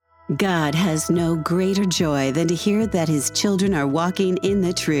God has no greater joy than to hear that His children are walking in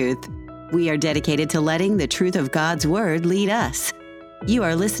the truth. We are dedicated to letting the truth of God's Word lead us. You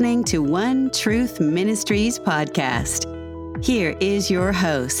are listening to One Truth Ministries podcast. Here is your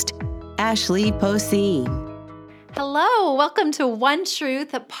host, Ashley Poseen. Hello, welcome to One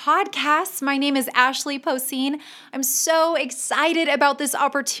Truth podcast. My name is Ashley Poseen. I'm so excited about this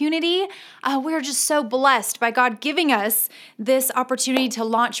opportunity. We're just so blessed by God giving us this opportunity to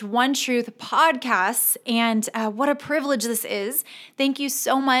launch One Truth podcasts, and what a privilege this is. Thank you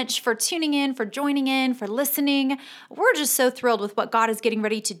so much for tuning in, for joining in, for listening. We're just so thrilled with what God is getting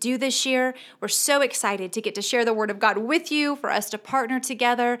ready to do this year. We're so excited to get to share the Word of God with you, for us to partner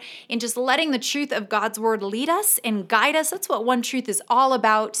together in just letting the truth of God's Word lead us and guide us. That's what One Truth is all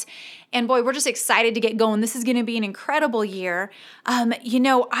about. And boy, we're just excited to get going. This is going to be an incredible year.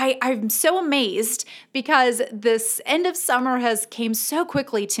 I'm so amazed because this end of summer has came so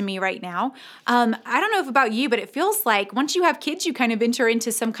quickly to me right now. I don't know if about you, but it feels like once you have kids, you kind of enter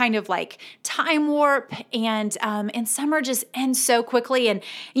into some kind of like time warp, and summer just ends so quickly. And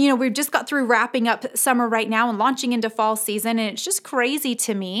we've just got through wrapping up summer right now and launching into fall season, and it's just crazy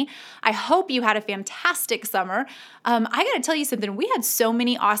to me. I hope you had a fantastic summer. I got to tell you something. We had so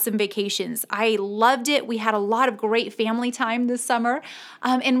many awesome vacations. I loved it. We had a lot of great family time this summer.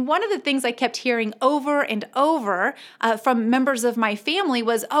 And one of the things I kept hearing over and over from members of my family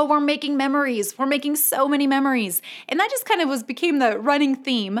was, "Oh, we're making memories. We're making so many memories." And that just kind of became the running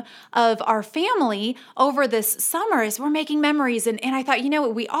theme of our family over this summer is we're making memories. And I thought,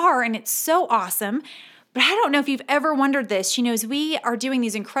 we are, and it's so awesome. But I don't know if you've ever wondered this, as we are doing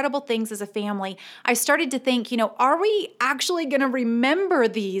these incredible things as a family, I started to think, are we actually going to remember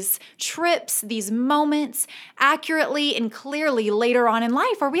these trips, these moments accurately and clearly later on in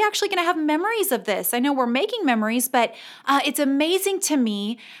life? Are we actually going to have memories of this? I know we're making memories, but it's amazing to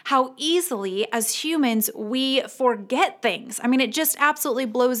me how easily as humans we forget things. I mean, it just absolutely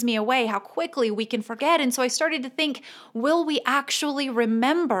blows me away how quickly we can forget. And so I started to think, will we actually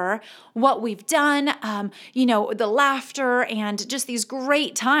remember what we've done? The laughter and just these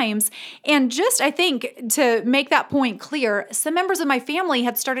great times. And just, I think, to make that point clear, some members of my family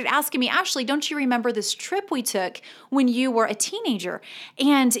had started asking me, "Ashley, don't you remember this trip we took when you were a teenager?"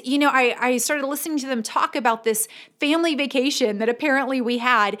 And, I started listening to them talk about this family vacation that apparently we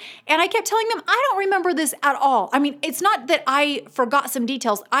had. And I kept telling them, I don't remember this at all. I mean, it's not that I forgot some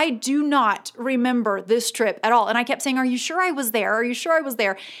details. I do not remember this trip at all. And I kept saying, "Are you sure I was there? Are you sure I was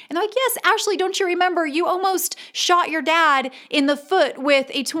there?" And they're like, "Yes, Ashley, don't you remember? You almost shot your dad in the foot with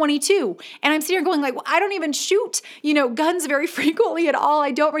a .22. And I'm sitting here going like, well, I don't even shoot, guns very frequently at all.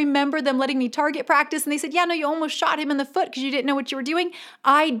 I don't remember them letting me target practice. And they said, "Yeah, no, you almost shot him in the foot because you didn't know what you were doing."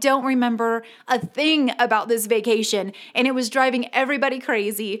 I don't remember a thing about this vacation, and it was driving everybody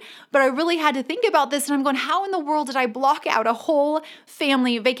crazy. But I really had to think about this, and I'm going, how in the world did I block out a whole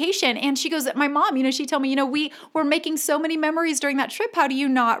family vacation? And she goes, my mom, she told me, we were making so many memories during that trip. How do you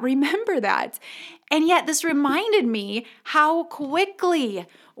not remember that? And yet this reminded me how quickly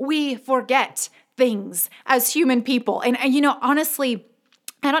we forget things as human people. And honestly,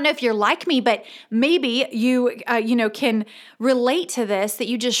 I don't know if you're like me, but maybe you, can relate to this, that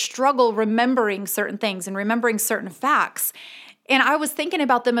you just struggle remembering certain things and remembering certain facts. And I was thinking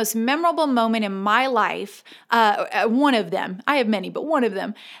about the most memorable moment in my life. One of them, I have many, but one of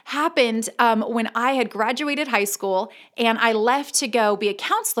them happened when I had graduated high school and I left to go be a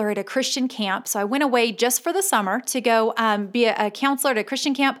counselor at a Christian camp. So I went away just for the summer to go be a counselor at a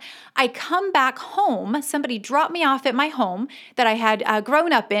Christian camp. I come back home. Somebody dropped me off at my home that I had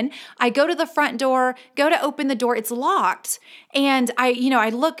grown up in. I go to the front door, go to open the door. It's locked. And I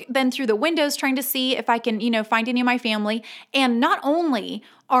look then through the windows trying to see if I can, find any of my family. And not only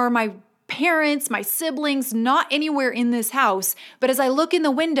are my parents, my siblings, not anywhere in this house, but as I look in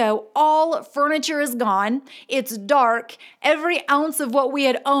the window, all furniture is gone. It's dark. Every ounce of what we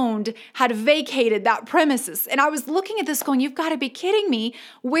had owned had vacated that premises. And I was looking at this going, you've got to be kidding me.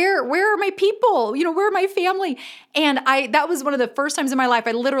 Where are my people? Where are my family? And that was one of the first times in my life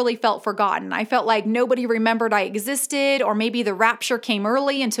I literally felt forgotten. I felt like nobody remembered I existed, or maybe the rapture came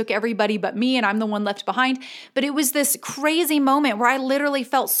early and took everybody but me and I'm the one left behind. But it was this crazy moment where I literally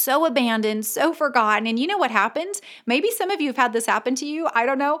felt so abandoned abandoned, so forgotten. And you know what happened? Maybe some of you have had this happen to you. I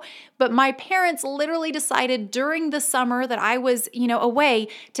don't know. But my parents literally decided during the summer that I was, away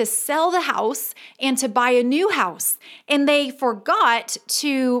to sell the house and to buy a new house. And they forgot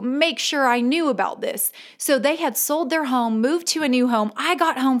to make sure I knew about this. So they had sold their home, moved to a new home. I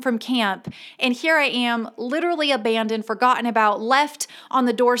got home from camp, and here I am, literally abandoned, forgotten about, left on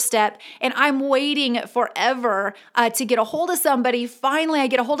the doorstep, and I'm waiting forever to get a hold of somebody. Finally, I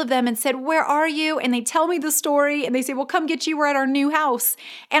get a hold of them and said, "Where are you?" And they tell me the story, and they say, "Well, come get you. We're at our new house."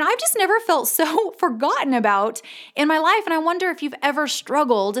 And I've just never felt so forgotten about in my life. And I wonder if you've ever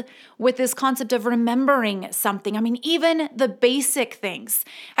struggled with this concept of remembering something. I mean, even the basic things.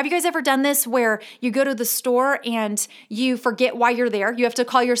 Have you guys ever done this where you go to the store and you forget why you're there? You have to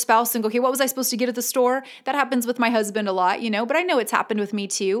call your spouse and go, "Okay, what was I supposed to get at the store?" That happens with my husband a lot, but I know it's happened with me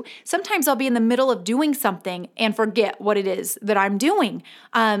too. Sometimes I'll be in the middle of doing something and forget what it is that I'm doing.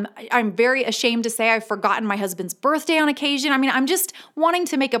 I'm very ashamed to say I've forgotten my husband's birthday on occasion. I mean, I'm just wanting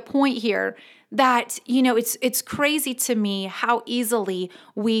to make a point here that, it's crazy to me how easily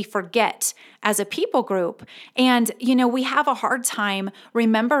we forget as a people group. And, we have a hard time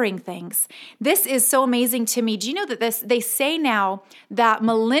remembering things. This is so amazing to me. Do you know that they say now that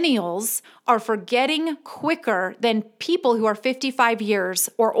millennials are forgetting quicker than people who are 55 years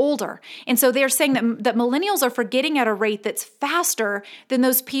or older. And so they're saying that millennials are forgetting at a rate that's faster than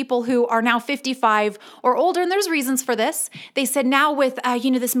those people who are now 55 or older. And there's reasons for this. They said now with,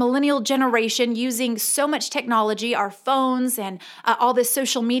 this millennial generation using so much technology, our phones and all this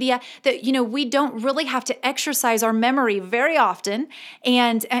social media, that, we don't really have to exercise our memory very often.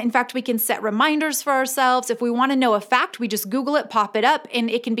 And in fact, we can set reminders for ourselves. If we want to know a fact, we just Google it, pop it up, and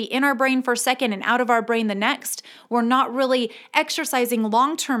it can be in our brain for a second and out of our brain the next. We're not really exercising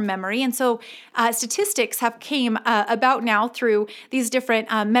long-term memory. And so statistics have came about now through these different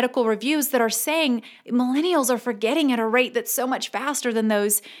medical reviews that are saying millennials are forgetting at a rate that's so much faster than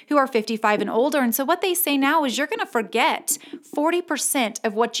those who are 55 and older. And so what they say now is you're going to forget 40%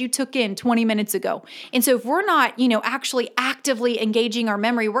 of what you took in 20 minutes ago. And so if we're not, actually actively engaging our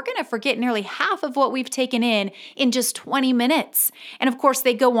memory, we're going to forget nearly half of what we've taken in just 20 minutes. And of course,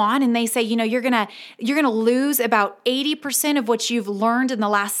 they go on and they say, you're going to lose about 80% of what you've learned in the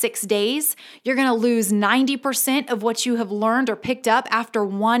last 6 days. You're going to lose 90% of what you have learned or picked up after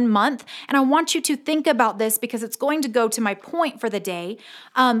 1 month. And I want you to think about this because it's going to go to my point for the day.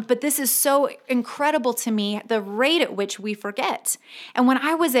 But this is so incredible to me, the rate at which we forget. And when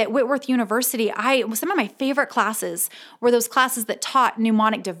I was at Whitworth University, some of my favorite classes were those classes that taught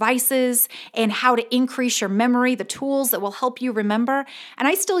mnemonic devices and how to increase your memory, the tools that will help you remember. And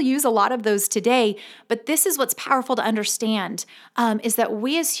I still use a lot of those today. But this is what's powerful to understand, is that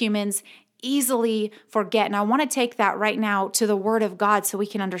we as humans easily forget. And I want to take that right now to the Word of God so we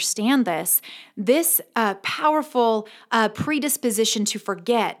can understand this. This powerful predisposition to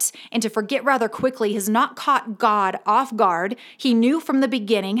forget and to forget rather quickly has not caught God off guard. He knew from the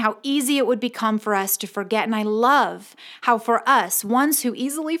beginning how easy it would become for us to forget. And I love how for us, ones who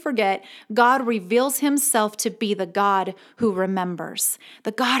easily forget, God reveals himself to be the God who remembers.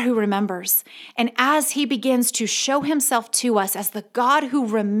 The God who remembers. And as he begins to show himself to us as the God who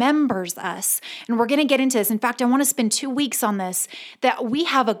remembers us, and we're going to get into this. In fact, I want to spend 2 weeks on this, that we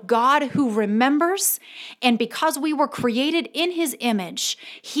have a God who remembers, and because we were created in his image,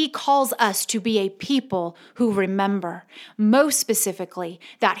 he calls us to be a people who remember. Most specifically,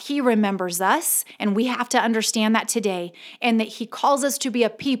 that he remembers us, and we have to understand that today, and that he calls us to be a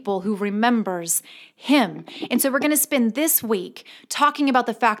people who remembers him. And so we're going to spend this week talking about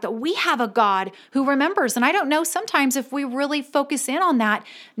the fact that we have a God who remembers. And I don't know sometimes if we really focus in on that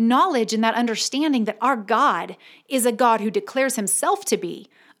knowledge and that understanding that our God is a God who declares himself to be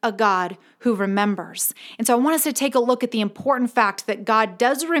a God who remembers. And so I want us to take a look at the important fact that God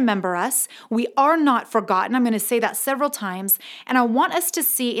does remember us. We are not forgotten. I'm going to say that several times. And I want us to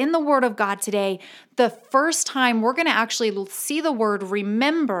see in the Word of God today, the first time we're going to actually see the word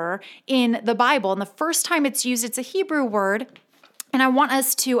remember in the Bible. And the first time it's used, it's a Hebrew word. And I want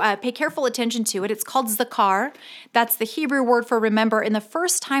us to pay careful attention to it. It's called zakar. That's the Hebrew word for remember. And the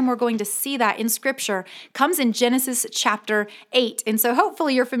first time we're going to see that in Scripture comes in Genesis chapter 8. And so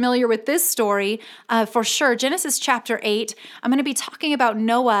hopefully you're familiar with this story for sure. Genesis chapter 8, I'm going to be talking about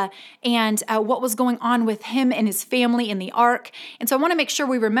Noah and what was going on with him and his family in the ark. And so I want to make sure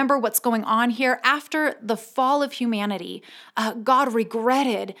we remember what's going on here. After the fall of humanity, God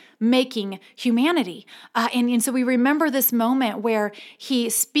regretted making humanity. And so we remember this moment where where he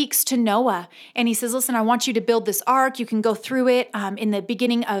speaks to Noah and he says, listen, I want you to build this ark. You can go through it in the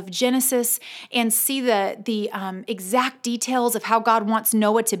beginning of Genesis and see the exact details of how God wants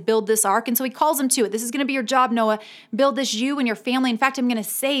Noah to build this ark. And so he calls him to it. This is going to be your job, Noah. Build this, you and your family. In fact, I'm going to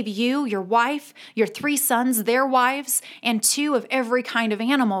save you, your wife, your 3 sons, their wives, and 2 of every kind of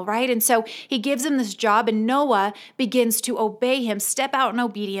animal, right? And so he gives him this job, and Noah begins to obey him, step out in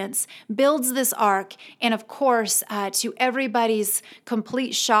obedience, builds this ark, and of course, to everybody's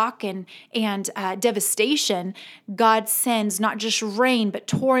complete shock and devastation, God sends not just rain, but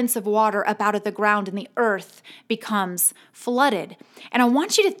torrents of water up out of the ground, and the earth becomes flooded. And I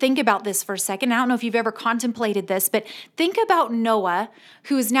want you to think about this for a second. I don't know if you've ever contemplated this, but think about Noah,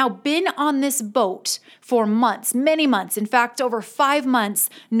 who has now been on this boat for months, many months. In fact, over 5 months,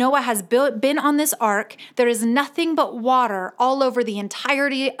 Noah has been on this ark. There is nothing but water all over the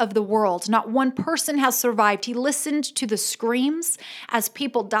entirety of the world. Not one person has survived. He listened to the screams as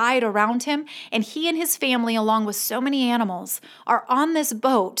people died around him, and he and his family, along with so many animals, are on this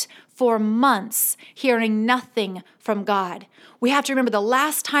boat for months, hearing nothing from God. We have to remember the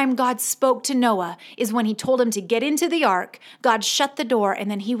last time God spoke to Noah is when he told him to get into the ark. God shut the door, and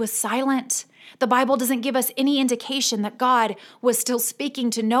then he was silent. The Bible doesn't give us any indication that God was still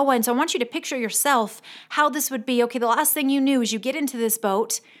speaking to Noah. And so I want you to picture yourself how this would be. Okay, the last thing you knew is you get into this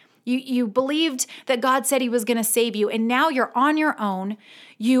boat. You believed that God said he was going to save you, and now you're on your own.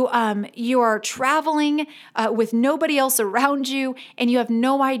 You are traveling with nobody else around you, and you have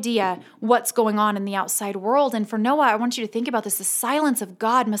no idea what's going on in the outside world. And for Noah, I want you to think about this. The silence of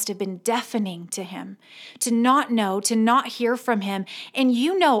God must have been deafening to him, to not know, to not hear from him. And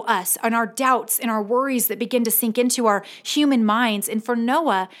you know us and our doubts and our worries that begin to sink into our human minds. And for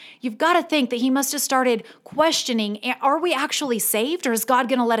Noah, you've got to think that he must have started questioning, are we actually saved, or is God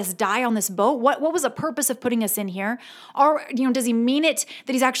going to let us die on this boat? What was the purpose of putting us in here? Or, does he mean it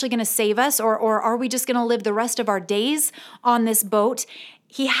that he's actually going to save us, or are we just going to live the rest of our days on this boat?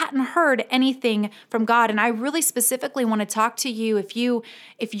 He hadn't heard anything from God. And I really specifically want to talk to you if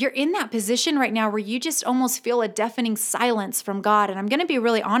you're in that position right now where you just almost feel a deafening silence from God. And I'm going to be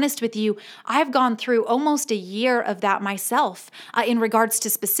really honest with you. I've gone through almost a year of that myself in regards to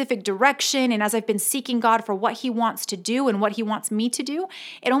specific direction. And as I've been seeking God for what he wants to do and what he wants me to do,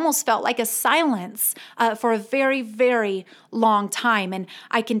 it almost felt like a silence for a very, very long time. And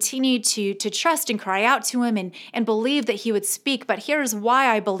I continued to trust and cry out to him and believe that he would speak. But here's why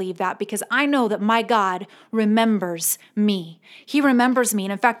I believe that, because I know that my God remembers me. He remembers me.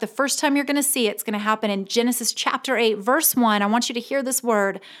 And in fact, the first time you're going to see it's going to happen in Genesis chapter 8, verse 1. I want you to hear this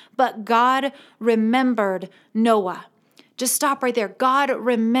word. But God remembered Noah. Just stop right there. God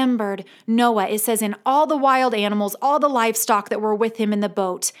remembered Noah. It says in all the wild animals, all the livestock that were with him in the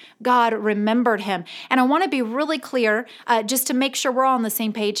boat, God remembered him. And I want to be really clear, just to make sure we're all on the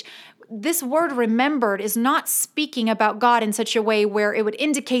same page. This word remembered is not speaking about God in such a way where it would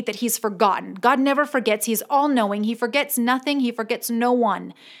indicate that he's forgotten. God never forgets. He's all-knowing. He forgets nothing. He forgets no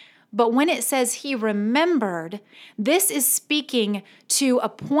one. But when it says he remembered, this is speaking to a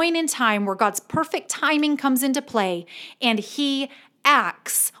point in time where God's perfect timing comes into play, and he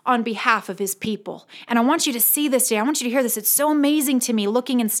acts on behalf of his people. And I want you to see this today. I want you to hear this. It's so amazing to me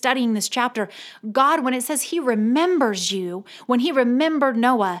looking and studying this chapter. God, when it says he remembers you, when he remembered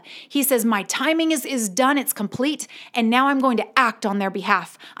Noah, he says, my timing is done. It's complete. And now I'm going to act on their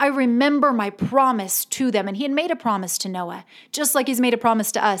behalf. I remember my promise to them. And he had made a promise to Noah, just like he's made a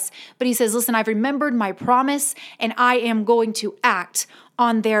promise to us. But he says, listen, I've remembered my promise, and I am going to act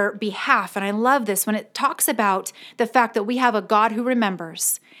on their behalf. And I love this when it talks about the fact that we have a God who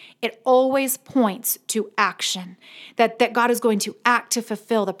remembers. It always points to action, that God is going to act to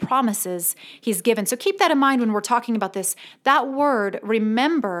fulfill the promises he's given. So keep that in mind when we're talking about this. That word,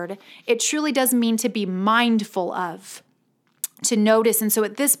 remembered, it truly does mean to be mindful of, to notice. And so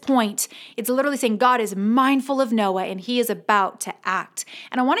at this point, it's literally saying God is mindful of Noah and he is about to act.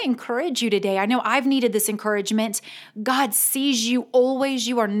 And I want to encourage you today. I know I've needed this encouragement. God sees you always.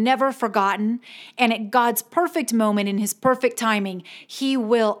 You are never forgotten. And at God's perfect moment, in his perfect timing, he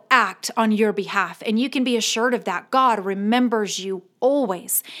will act on your behalf. And you can be assured of that. God remembers you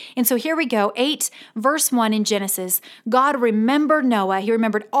always. And so here we go. 8 verse 1 in Genesis. God remembered Noah. He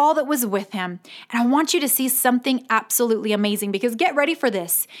remembered all that was with him. And I want you to see something absolutely amazing, because get ready for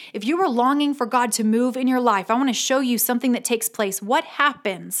this. If you were longing for God to move in your life, I want to show you something that takes place. What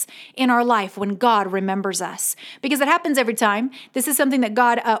happens in our life when God remembers us? Because it happens every time. This is something that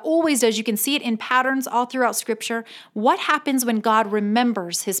God always does. You can see it in patterns all throughout Scripture. What happens when God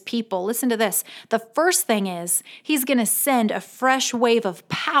remembers his people? Listen to this. The first thing is he's going to send a fresh fresh wave of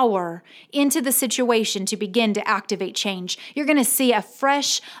power into the situation to begin to activate change. You're going to see a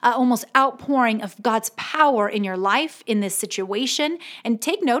fresh, almost outpouring of God's power in your life, in this situation, and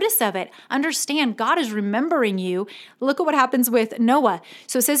take notice of it. Understand God is remembering you. Look at what happens with Noah.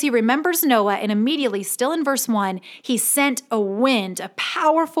 So it says he remembers Noah, and immediately, still in verse 1, he sent a wind, a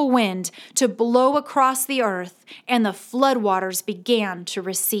powerful wind, to blow across the earth, and the floodwaters began to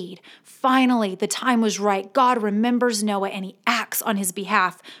recede. Finally, the time was right. God remembers Noah, and he acts on his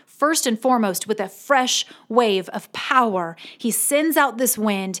behalf. First and foremost, with a fresh wave of power, he sends out this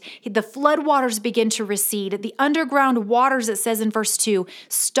wind. The floodwaters begin to recede. The underground waters, it says in verse 2,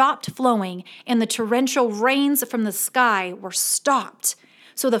 stopped flowing, and the torrential rains from the sky were stopped.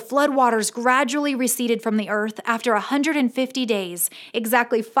 So the floodwaters gradually receded from the earth. After 150 days,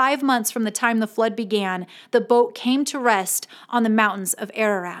 exactly 5 months from the time the flood began, the boat came to rest on the mountains of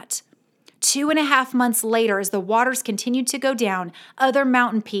Ararat. 2.5 months later, as the waters continued to go down, other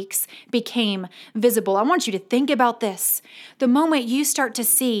mountain peaks became visible. I want you to think about this. The moment you start to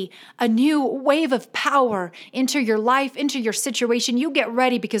see a new wave of power into your life, into your situation, you get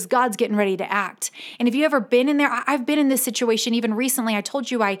ready because God's getting ready to act. And if you've ever been in there, I've been in this situation even recently. I told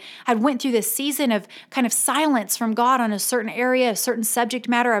you I had went through this season of kind of silence from God on a certain area, a certain subject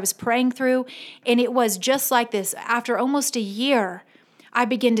matter I was praying through. And it was just like this. After almost a year, I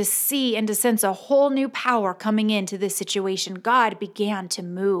began to see and to sense a whole new power coming into this situation. God began to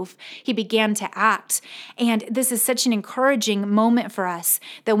move. He began to act. And this is such an encouraging moment for us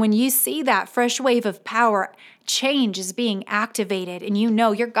that when you see that fresh wave of power, change is being activated, and you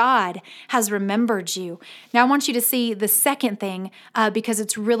know your God has remembered you. Now, I want you to see the second thing because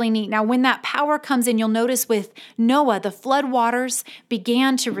it's really neat. Now, when that power comes in, you'll notice with Noah, the flood waters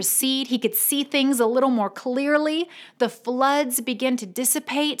began to recede. He could see things a little more clearly. The floods began to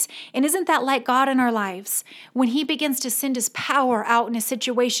dissipate. And isn't that like God in our lives? When he begins to send his power out in a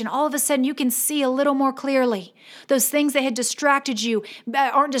situation, all of a sudden you can see a little more clearly. Those things that had distracted you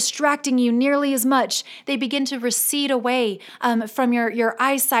aren't distracting you nearly as much. They begin to recede away from your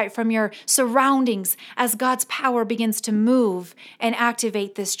eyesight, from your surroundings as God's power begins to move and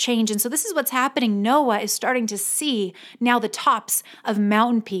activate this change. And so this is what's happening. Noah is starting to see now the tops of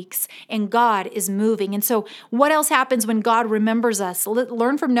mountain peaks, and God is moving. And so what else happens when God remembers us?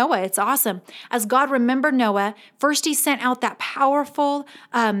 Learn from Noah. It's awesome. As God remembered Noah, first he sent out that powerful,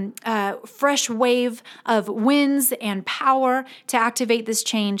 fresh wave of winds and power to activate this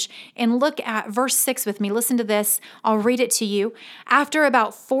change. And look at verse 6 with me. Listen to this. I'll read it to you. After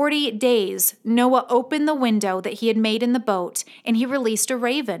about 40 days, Noah opened the window that he had made in the boat, and he released a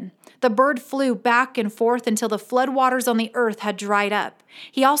raven. The bird flew back and forth until the floodwaters on the earth had dried up.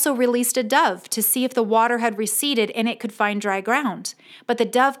 He also released a dove to see if the water had receded and it could find dry ground. But the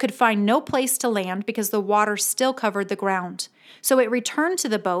dove could find no place to land because the water still covered the ground. So it returned to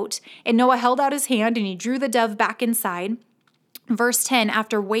the boat, and Noah held out his hand and he drew the dove back inside. Verse 10,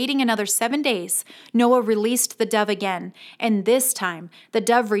 after waiting another 7 days, Noah released the dove again, and this time the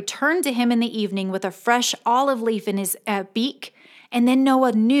dove returned to him in the evening with a fresh olive leaf in his beak, and then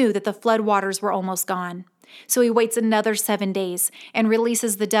Noah knew that the floodwaters were almost gone. So he waits another 7 days and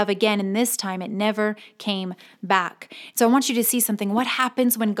releases the dove again, and this time it never came back. So I want you to see something. What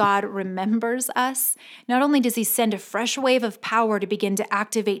happens when God remembers us? Not only does he send a fresh wave of power to begin to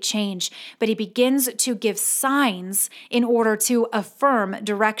activate change, but he begins to give signs in order to affirm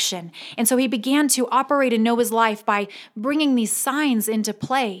direction. And so he began to operate in Noah's life by bringing these signs into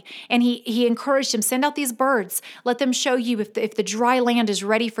play. And he encouraged him, send out these birds, let them show you if the dry land is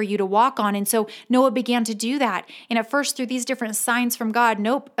ready for you to walk on. And so Noah began to do that. And at first, through these different signs from God,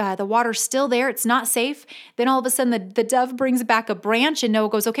 nope, the water's still there. It's not safe. Then all of a sudden, the dove brings back a branch, and Noah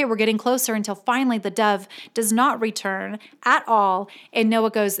goes, okay, we're getting closer, until finally the dove does not return at all. And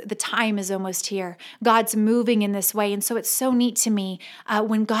Noah goes, the time is almost here. God's moving in this way. And so it's so neat to me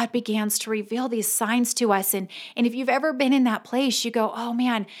when God begins to reveal these signs to us. And if you've ever been in that place, you go, oh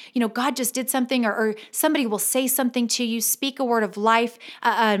man, God just did something, or somebody will say something to you, speak a word of life,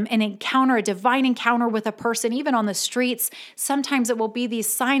 an encounter, a divine encounter with a person, even on the streets. Sometimes it will be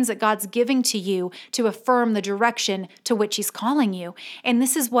these signs that God's giving to you to affirm the direction to which he's calling you. And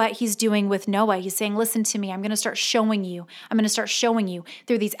this is what he's doing with Noah. He's saying, listen to me. I'm going to start showing you. I'm going to start showing you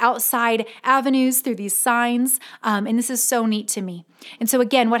through these outside avenues, through these signs. And this is so neat to me. And so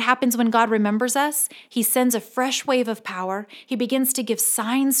again, what happens when God remembers us? He sends a fresh wave of power. He begins to give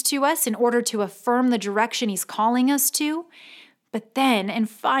signs to us in order to affirm the direction he's calling us to. But then, and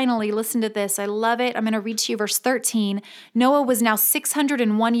finally, listen to this. I love it. I'm going to read to you verse 13. Noah was now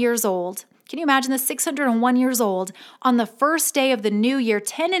 601 years old. Can you imagine this? 601 years old. On the first day of the new year,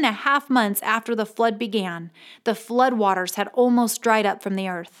 10 and a half months after the flood began, the flood waters had almost dried up from the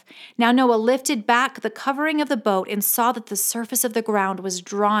earth. Now Noah lifted back the covering of the boat and saw that the surface of the ground was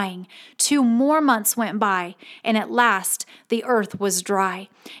drying. 2 more months went by, and at last the earth was dry.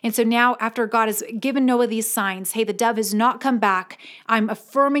 And so now, after God has given Noah these signs, hey, the dove has not come back. I'm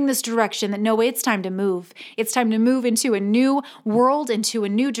affirming this direction that Noah, it's time to move. It's time to move into a new world, into a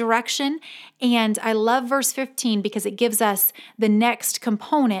new direction. And I love verse 15 because it gives us the next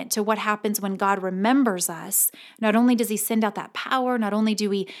component to what happens when God remembers us. Not only does he send out that power, not only do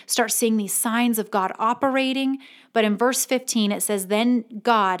we start seeing these signs of God operating, but in verse 15 it says, then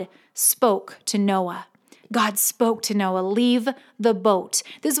God spoke to Noah. God spoke to Noah, leave the boat.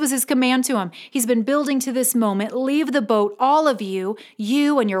 This was his command to him. He's been building to this moment. Leave the boat, all of you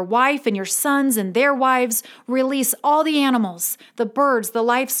and your wife and your sons and their wives. Release all the animals, the birds, the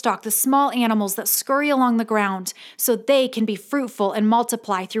livestock, the small animals that scurry along the ground so they can be fruitful and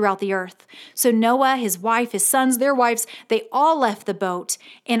multiply throughout the earth. So Noah, his wife, his sons, their wives, they all left the boat,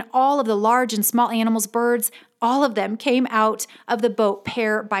 and all of the large and small animals, birds, all of them came out of the boat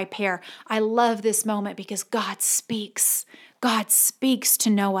pair by pair. I love this moment because God speaks. God speaks to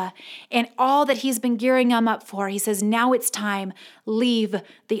Noah, and all that he's been gearing him up for, he says, now it's time, leave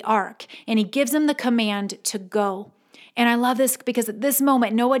the ark. And he gives him the command to go. And I love this because at this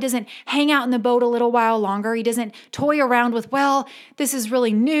moment, Noah doesn't hang out in the boat a little while longer. He doesn't toy around with, well, this is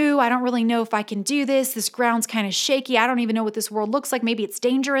really new. I don't really know if I can do this. This ground's kind of shaky. I don't even know what this world looks like. Maybe it's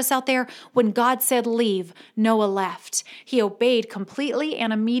dangerous out there. When God said leave, Noah left. He obeyed completely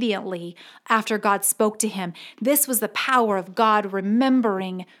and immediately after God spoke to him. This was the power of God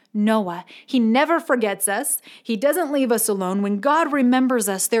remembering Noah. He never forgets us. He doesn't leave us alone. When God remembers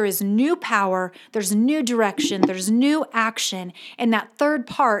us, there is new power, there's new direction, there's new action. And that third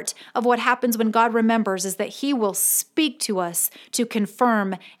part of what happens when God remembers is that he will speak to us to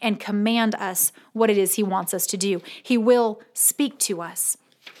confirm and command us what it is he wants us to do. He will speak to us.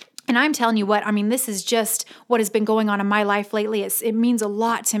 And I'm telling you what, this is just what has been going on in my life lately. It means a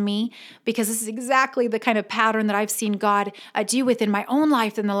lot to me because this is exactly the kind of pattern that I've seen God do within my own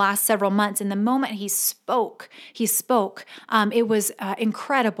life in the last several months. And the moment he spoke, it was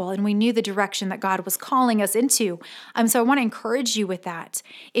incredible. And we knew the direction that God was calling us into. So I want to encourage you with that.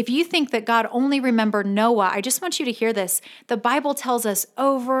 If you think that God only remembered Noah, I just want you to hear this. The Bible tells us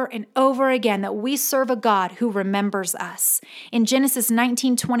over and over again that we serve a God who remembers us. In Genesis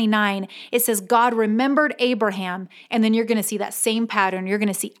 19:29, it says God remembered Abraham, and then you're going to see that same pattern. You're going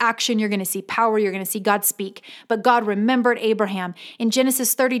to see action, you're going to see power, you're going to see God speak. But God remembered Abraham. In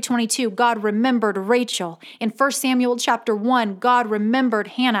Genesis 30:22, God remembered Rachel. In 1 Samuel chapter 1, God remembered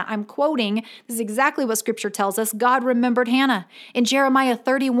Hannah. I'm quoting, this is exactly what scripture tells us. God remembered Hannah. In Jeremiah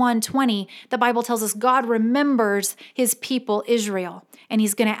 31:20, the Bible tells us God remembers his people Israel, and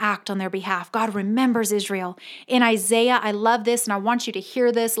he's going to act on their behalf. God remembers Israel. In Isaiah, I love this, and I want you to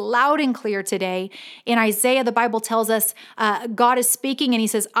hear this loud and clear today. In Isaiah, the Bible tells us God is speaking, and he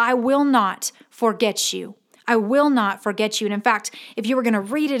says, I will not forget you. I will not forget you. And in fact, if you were going to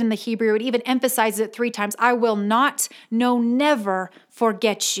read it in the Hebrew, it would even emphasize it 3 times. I will not, no, never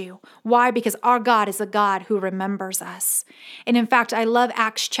forget you. Why? Because our God is a God who remembers us. And in fact, I love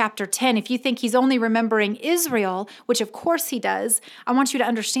Acts chapter 10. If you think he's only remembering Israel, which of course he does, I want you to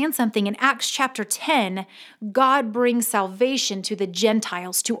understand something. In Acts chapter 10, God brings salvation to the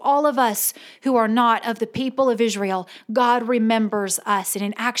Gentiles, to all of us who are not of the people of Israel. God remembers us. And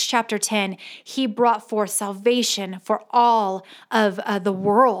in Acts chapter 10, he brought forth salvation for all of the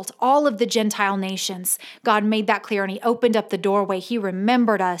world, all of the Gentile nations. God made that clear, and he opened up the doorway. He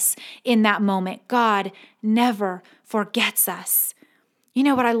remembered us in that moment. God never forgets us. You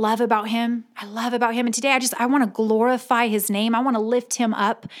know what I love about him? And today I want to glorify his name. I want to lift him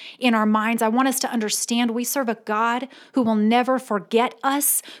up in our minds. I want us to understand we serve a God who will never forget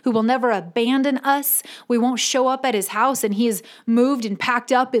us, who will never abandon us. We won't show up at his house and he is moved and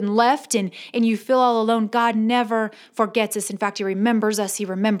packed up and left and you feel all alone. God never forgets us. In fact, he remembers us.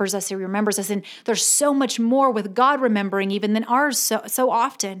 And there's so much more with God remembering even than ours so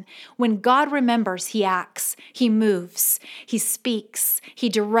often. When God remembers, he acts, he moves, he speaks, he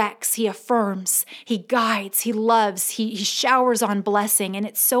directs, he affirms, he guides, he loves, he showers on blessing. And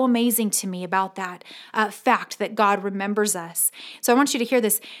it's so amazing to me about that fact that God remembers us. So I want you to hear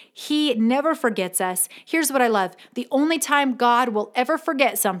this. He never forgets us. Here's what I love. The only time God will ever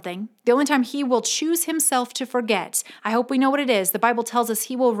forget something, the only time he will choose himself to forget, I hope we know what it is. The Bible tells us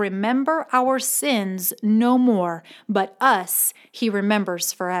he will remember our sins no more, but us he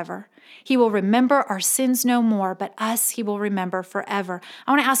remembers forever. He will remember our sins no more, but us he will remember forever. forever.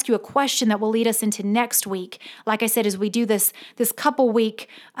 I want to ask you a question that will lead us into next week. Like I said, as we do this couple week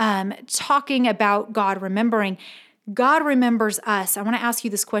talking about God remembering, God remembers us. I want to ask you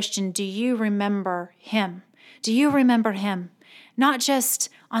this question. Do you remember him? Do you remember him? Not just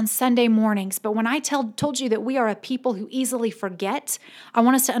on Sunday mornings, but when I told you that we are a people who easily forget, I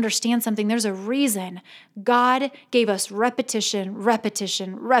want us to understand something. There's a reason God gave us repetition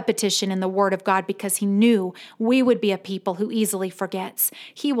in the Word of God, because he knew we would be a people who easily forgets.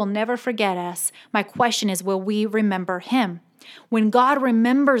 He will never forget us. My question is, will we remember him? When God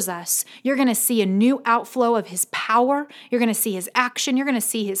remembers us, you're going to see a new outflow of his power. You're going to see his action. You're going to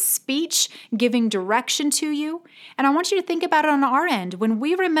see his speech giving direction to you. And I want you to think about it on our end. When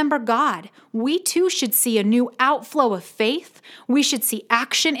we remember God, we too should see a new outflow of faith. We should see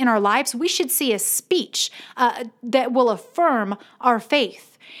action in our lives. We should see a speech that will affirm our faith.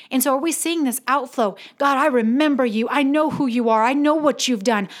 And so are we seeing this outflow? God, I remember you. I know who you are. I know what you've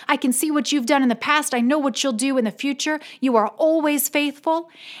done. I can see what you've done in the past. I know what you'll do in the future. You are always faithful.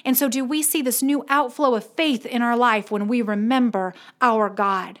 And so do we see this new outflow of faith in our life when we remember our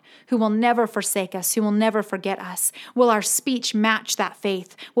God, who will never forsake us, who will never forget us? Will our speech match that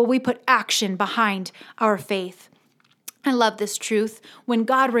faith? Will we put action behind our faith? I love this truth. When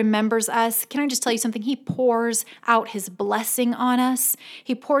God remembers us, can I just tell you something? He pours out his blessing on us.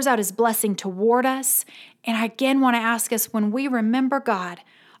 He pours out his blessing toward us. And I again want to ask us, when we remember God,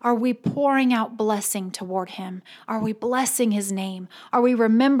 are we pouring out blessing toward him? Are we blessing his name? Are we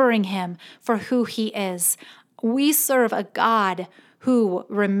remembering him for who he is? We serve a God who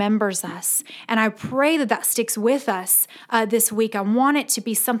remembers us. And I pray that that sticks with us this week. I want it to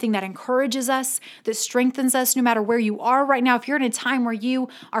be something that encourages us, that strengthens us no matter where you are right now. If you're in a time where you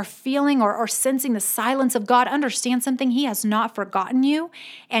are feeling or sensing the silence of God, understand something. He has not forgotten you,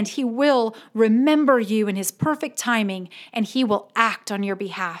 and he will remember you in his perfect timing, and he will act on your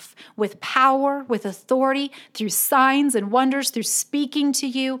behalf with power, with authority, through signs and wonders, through speaking to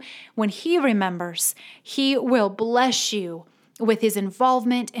you. When he remembers, he will bless you with his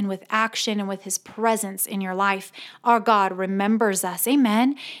involvement and with action and with his presence in your life. Our God remembers us.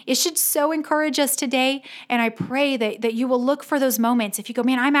 Amen. It should so encourage us today. And I pray that you will look for those moments. If you go,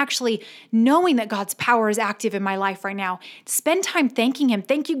 man, I'm actually knowing that God's power is active in my life right now. Spend time thanking him.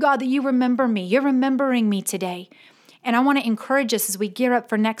 Thank you, God, that you remember me. You're remembering me today. And I want to encourage us as we gear up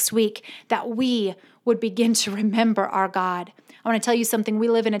for next week that we would begin to remember our God. I want to tell you something. We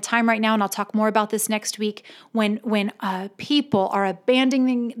live in a time right now, and I'll talk more about this next week, when people are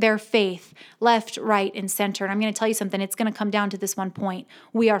abandoning their faith left, right, and center. And I'm going to tell you something. It's going to come down to this one point.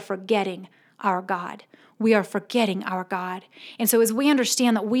 We are forgetting our God. We are forgetting our God. And so as we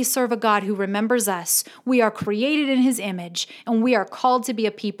understand that we serve a God who remembers us, we are created in his image, and we are called to be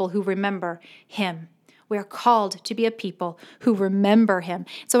a people who remember him. We are called to be a people who remember him.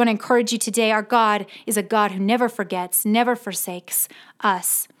 So I want to encourage you today. Our God is a God who never forgets, never forsakes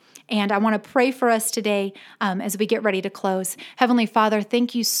us. And I want to pray for us today as we get ready to close. Heavenly Father,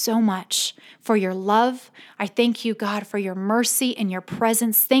 thank you so much for your love. I thank you, God, for your mercy and your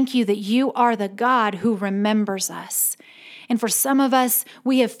presence. Thank you that you are the God who remembers us. And for some of us,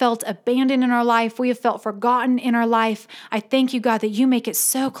 we have felt abandoned in our life. We have felt forgotten in our life. I thank you, God, that you make it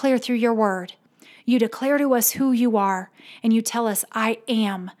so clear through your word. You declare to us who you are, and you tell us, I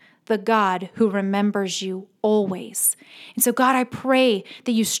am the God who remembers you always. And so, God, I pray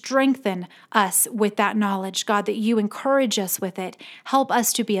that you strengthen us with that knowledge, God, that you encourage us with it. Help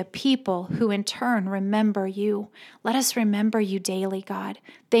us to be a people who in turn remember you. Let us remember you daily, God.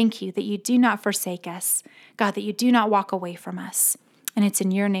 Thank you that you do not forsake us, God, that you do not walk away from us. And it's in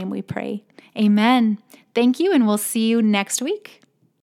your name we pray. Amen. Thank you, and we'll see you next week.